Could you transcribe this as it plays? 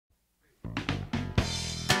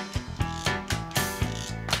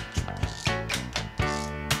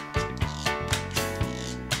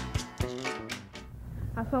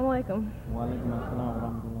Assalamu alaikum. Walaikum assalam wa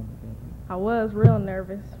rahmatullahi wa barakatuh. I was real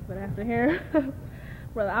nervous, but after hearing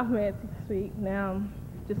Brother Ahmed speak, now I'm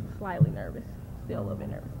just slightly nervous, still a little bit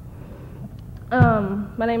nervous.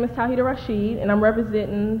 My name is Tauheedah Rashid, and I'm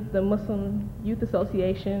representing the Muslim Youth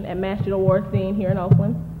Association at Masjid al-Warithin here in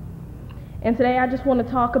Oakland. And today I just want to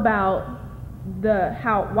talk about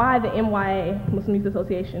why the MYA, Muslim Youth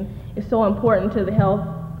Association, is so important to the health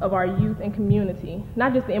of our youth and community.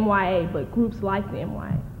 Not just the MYA, but groups like the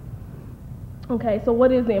MYA. Okay, so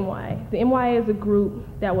what is the MYA? The MYA is a group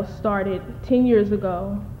that was started 10 years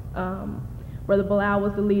ago. Brother Bilal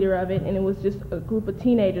was the leader of it, and it was just a group of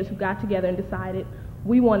teenagers who got together and decided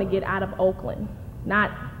we want to get out of Oakland. Not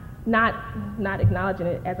acknowledging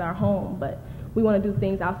it as our home, but we want to do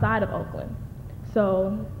things outside of Oakland.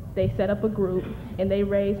 So they set up a group, and they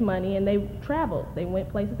raised money, and they traveled. They went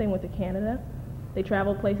places. They went to Canada. They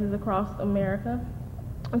traveled places across America.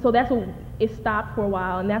 And so that's what it stopped for a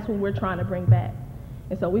while, and that's what we're trying to bring back.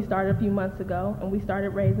 And so we started a few months ago, and we started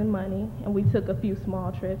raising money, and we took a few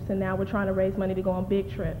small trips, and now we're trying to raise money to go on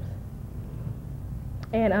big trips.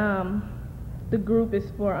 And the group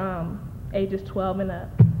is for ages 12 and up,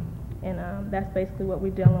 and that's basically what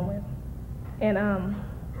we're dealing with. And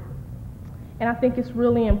I think it's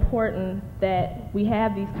really important that we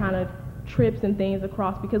have these kind of trips and things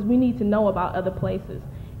across, because we need to know about other places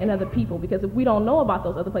and other people, because if we don't know about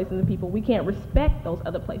those other places and people, we can't respect those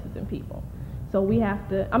other places and people. So we have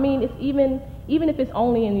to, I mean, it's even if it's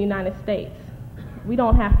only in the United States, we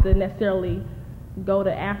don't have to necessarily go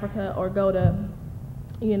to Africa or go to,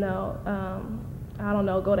 you know, I don't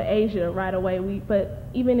know, go to Asia right away. But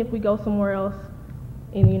even if we go somewhere else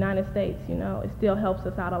in the United States, you know, it still helps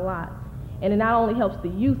us out a lot. And it not only helps the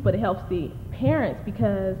youth, but it helps the parents,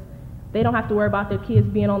 because they don't have to worry about their kids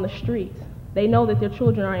being on the streets. They know that their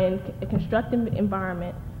children are in a constructive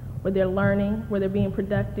environment where they're learning, where they're being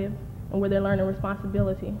productive, and where they're learning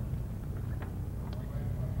responsibility.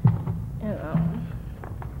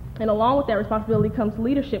 And along with that responsibility comes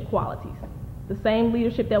leadership qualities, the same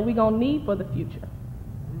leadership that we're going to need for the future.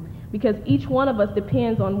 Because each one of us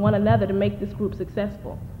depends on one another to make this group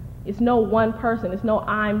successful. It's no one person. It's no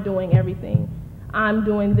I'm doing everything. I'm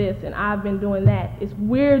doing this and I've been doing that. It's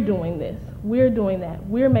we're doing this. We're doing that.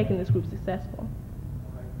 We're making this group successful.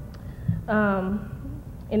 And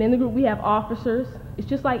in the group we have officers. It's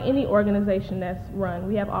just like any organization that's run.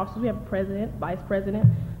 We have officers. We have a president, vice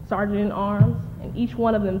president, sergeant in arms, and each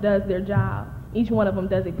one of them does their job. Each one of them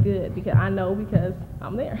does it good, because I know, because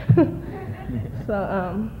I'm there.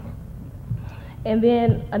 So, and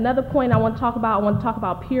then another point I want to talk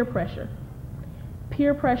about peer pressure.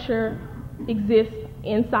 Peer pressure exists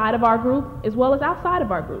inside of our group as well as outside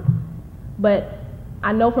of our group. But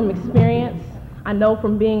I know from experience, I know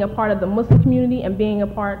from being a part of the Muslim community and being a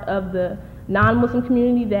part of the non-Muslim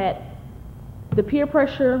community, that the peer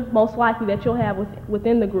pressure most likely that you'll have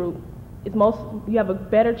within the group is you have a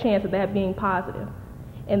better chance of that being positive.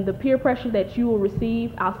 And the peer pressure that you will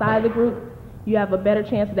receive outside of the group, you have a better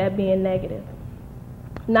chance of that being negative.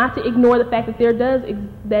 Not to ignore the fact that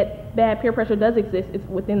that bad peer pressure does exist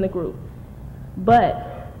within the group.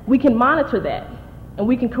 But we can monitor that, and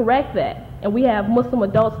we can correct that, and we have Muslim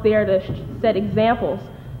adults there to set examples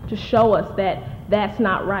to show us that that's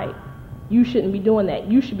not right. You shouldn't be doing that.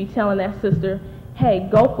 You should be telling that sister, hey,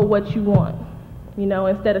 go for what you want, you know,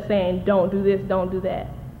 instead of saying don't do this, don't do that.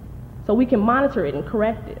 So we can monitor it and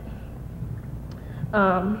correct it.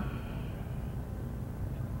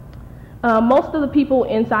 Most of the people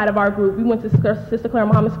inside of our group, we went to Sister Claire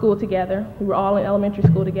Muhammad School together. We were all in elementary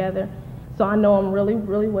school together. So I know them really,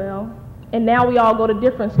 really well. And now we all go to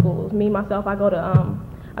different schools. Me, myself, I go to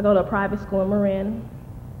a private school in Marin.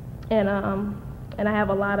 And I have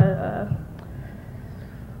a lot of,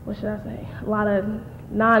 a lot of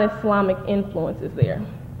non-Islamic influences there.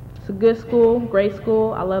 It's a good school, great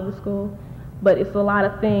school. I love the school. But it's a lot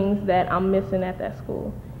of things that I'm missing at that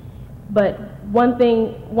school. But one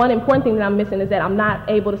important thing that I'm missing is that I'm not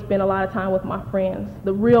able to spend a lot of time with my friends,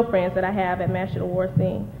 the real friends that I have at Masjid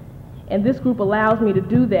al-Warithin. And this group allows me to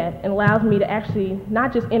do that, and allows me to actually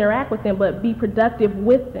not just interact with them, but be productive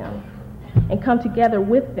with them and come together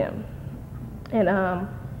with them. And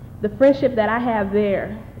the friendship that I have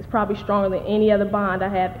there is probably stronger than any other bond I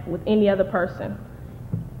have with any other person,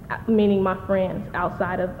 meaning my friends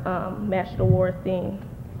outside of Masjid al-Warithin.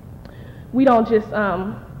 We don't just,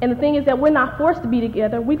 and the thing is that we're not forced to be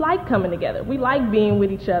together. We like coming together. We like being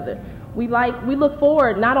with each other. We look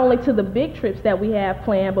forward not only to the big trips that we have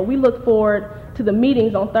planned, but we look forward to the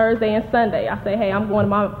meetings on Thursday and Sunday. I say, hey, I'm going to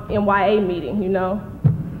my MYA meeting, you know.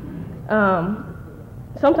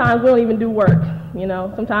 Sometimes we don't even do work. You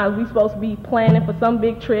know, sometimes we're supposed to be planning for some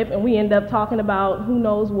big trip and we end up talking about who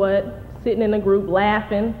knows what, sitting in a group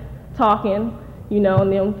laughing, talking, you know,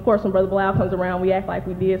 and then of course when Brother Bilal comes around we act like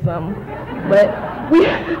we did something. But we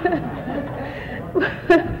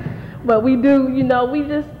but we do, you know, we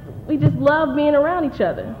just love being around each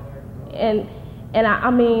other. And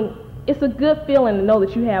I mean, it's a good feeling to know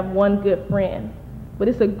that you have one good friend, but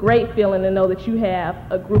it's a great feeling to know that you have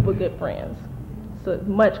a group of good friends. It's a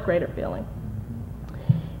much greater feeling.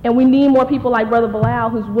 And we need more people like Brother Bilal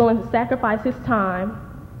who's willing to sacrifice his time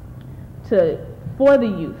for the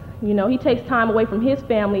youth. You know, he takes time away from his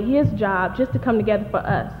family, his job, just to come together for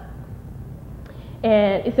us.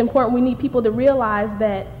 And it's important, we need people to realize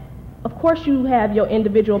that, of course you have your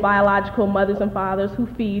individual biological mothers and fathers who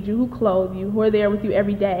feed you, who clothe you, who are there with you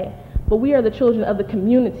every day, but we are the children of the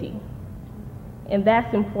community. And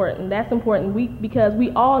that's important. That's important because we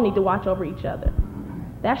all need to watch over each other.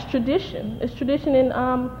 That's tradition. It's tradition in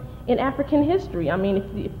African history. I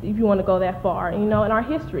mean, if you want to go that far, you know, in our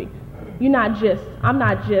history. I'm not just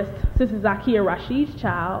Sister Tauheedah Rashid's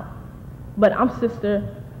child, but I'm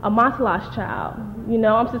Sister Amantalah's child. You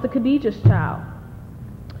know, I'm Sister Khadijah's child.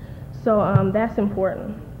 So that's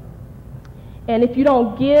important. And if you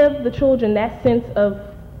don't give the children that sense of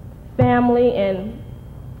family and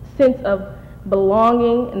sense of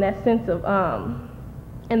belonging and that sense of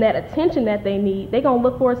and that attention that they need, they're gonna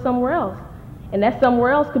look for it somewhere else. And that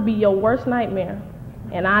somewhere else could be your worst nightmare.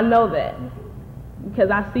 And I know that because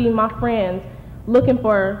I see my friends looking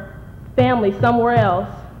for family somewhere else,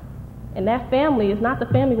 and that family is not the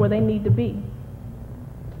family where they need to be.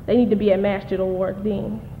 They need to be at Masjid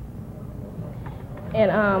al-Wardeen.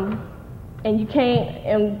 And you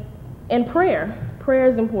can't, and prayer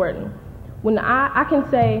is important. When I can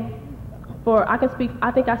say,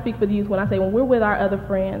 I think I speak for the youth when I say when we're with our other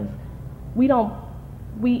friends,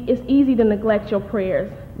 it's easy to neglect your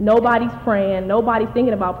prayers. Nobody's praying, nobody's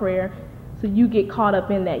thinking about prayer, so you get caught up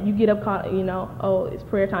in that. You get you know, oh, it's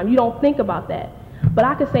prayer time. You don't think about that. But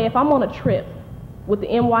I could say if I'm on a trip with the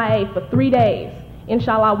MYA for 3 days,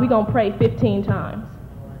 inshallah, we're going to pray 15 times.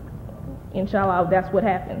 Inshallah, that's what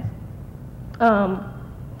happens.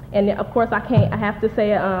 And of course I have to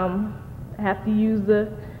say, I have to use the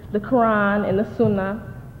Quran and the Sunnah.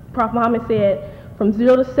 Prophet Muhammad said from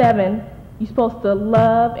 0 to 7, you're supposed to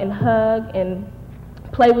love and hug and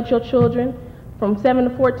play with your children. From 7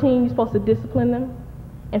 to 14, you're supposed to discipline them.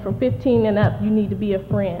 And from 15 and up, you need to be a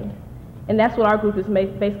friend. And that's what our group is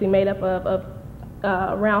basically made up of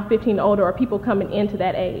around 15 and older, or people coming into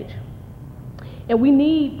that age. And we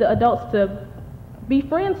need the adults to be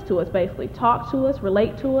friends to us, basically. Talk to us,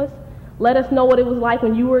 relate to us, let us know what it was like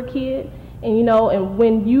when you were a kid, and you know, and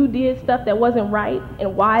when you did stuff that wasn't right,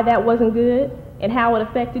 and why that wasn't good, and how it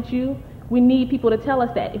affected you. We need people to tell us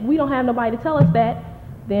that. If we don't have nobody to tell us that,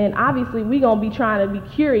 then obviously we're going to be trying to be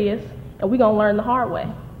curious, and we're going to learn the hard way.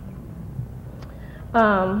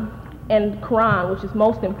 And Quran, which is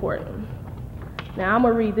most important. Now I'm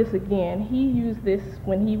going to read this again. He used this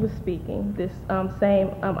when he was speaking, this same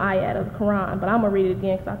ayat of the Quran, but I'm going to read it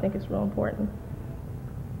again because I think it's real important.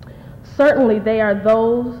 Certainly they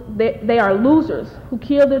are losers who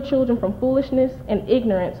kill their children from foolishness and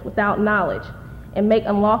ignorance without knowledge, and make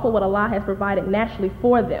unlawful what Allah has provided naturally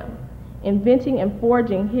for them, inventing and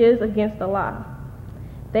forging His against Allah.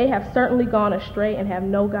 They have certainly gone astray and have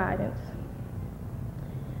no guidance.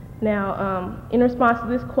 Now, in response to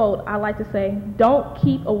this quote, I like to say, don't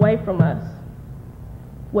keep away from us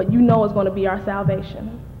what you know is going to be our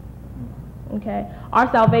salvation. Okay?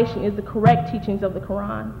 Our salvation is the correct teachings of the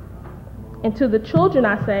Quran. And to the children,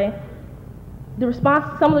 I say, some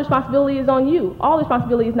of the responsibility is on you. All the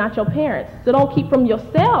responsibility is not your parents. So don't keep from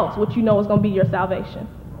yourselves what you know is going to be your salvation.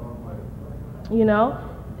 You know?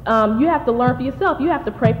 You have to learn for yourself. You have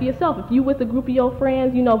to pray for yourself. If you with a group of your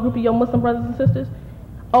friends, you know, a group of your Muslim brothers and sisters,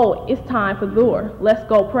 oh, it's time for Dhuhr. Let's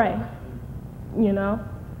go pray. You know?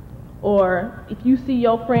 Or if you see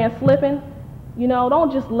your friend slipping, you know,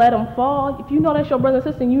 don't just let them fall. If you know that's your brother and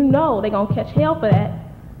sister and you know they're going to catch hell for that,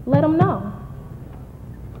 let them know.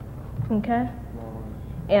 Okay?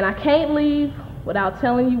 And I can't leave without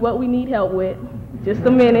telling you what we need help with. Just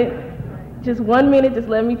a minute. Just 1 minute. Just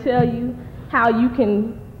let me tell you how you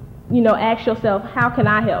can, you know, ask yourself, how can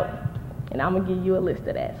I help? And I'm going to give you a list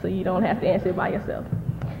of that so you don't have to answer it by yourself.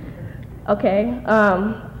 Okay.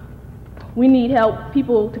 We need help,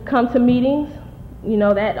 people to come to meetings. You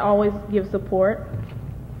know, that always gives support.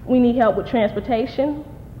 We need help with transportation,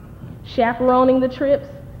 chaperoning the trips,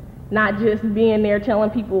 not just being there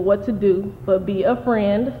telling people what to do, but be a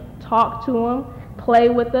friend, talk to them, play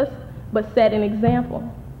with us, but set an example.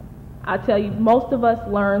 I tell you, most of us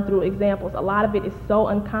learn through examples. A lot of it is so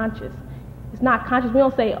unconscious. It's not conscious. We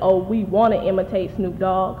don't say, oh, we want to imitate Snoop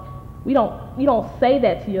Dogg. You don't say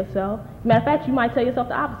that to yourself. Matter of fact, you might tell yourself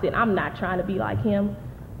the opposite. I'm not trying to be like him.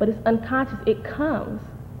 But it's unconscious. It comes.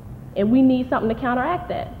 And we need something to counteract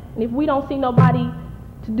that. And if we don't see nobody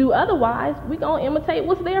to do otherwise, we're going to imitate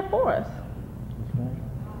what's there for us.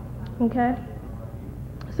 Okay?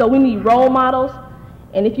 So we need role models.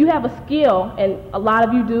 And if you have a skill, and a lot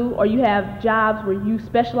of you do, or you have jobs where you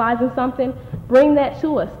specialize in something, bring that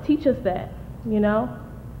to us. Teach us that, you know?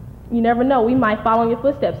 You never know. We might follow in your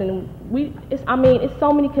footsteps. And it's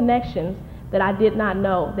so many connections that I did not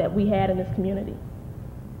know that we had in this community.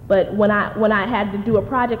 But when I had to do a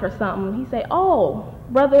project or something, he'd say, oh,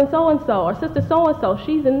 brother and so-and-so, or sister so-and-so,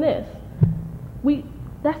 she's in this.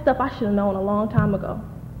 That stuff I should have known a long time ago.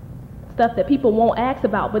 Stuff that people won't ask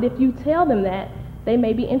about. But if you tell them that, they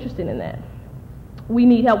may be interested in that. We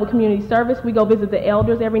need help with community service. We go visit the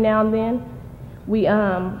elders every now and then.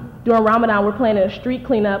 During Ramadan, we're planning a street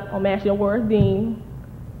cleanup on Masjid Dean.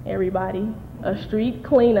 Everybody, a street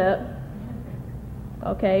cleanup.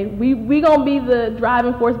 Okay, we gonna be the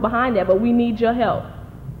driving force behind that, but we need your help.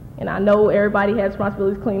 And I know everybody has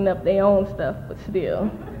responsibilities cleaning up their own stuff, but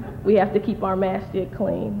still, we have to keep our masjid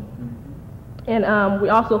clean. And we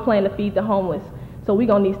also plan to feed the homeless, so we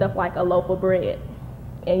gonna need stuff like a loaf of bread.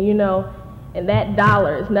 And you know, and that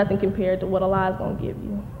dollar is nothing compared to what Allah is gonna give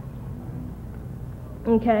you.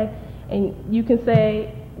 Okay, and you can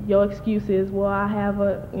say your excuse is, well,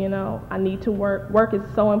 I need to work. Work is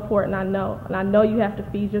so important, I know. And I know you have to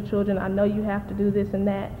feed your children. I know you have to do this and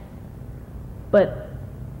that. But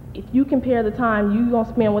if you compare the time you're going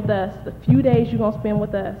to spend with us, the few days you're going to spend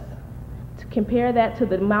with us, to compare that to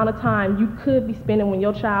the amount of time you could be spending when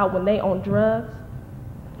your child, when they on drugs,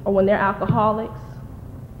 or when they're alcoholics,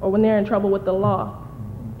 or when they're in trouble with the law,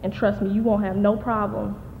 and trust me, you won't have no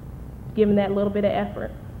problem giving that little bit of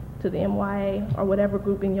effort to the MYA or whatever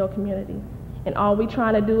group in your community. And all we're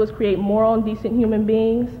trying to do is create moral and decent human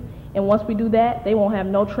beings. And once we do that, they won't have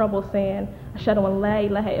no trouble saying, Ashhadu an la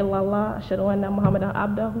ilaha illallah, Ashhadu anna Muhammadan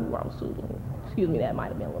abduhu wa rasuluhu. Excuse me, that might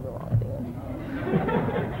have been a little bit wrong at the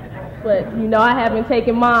end. But you know, I haven't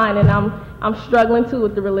taken mine, and I'm struggling too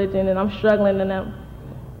with the religion, and I'm struggling, and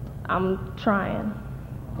I'm trying.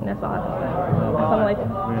 And that's all I have to say. Something like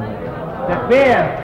that.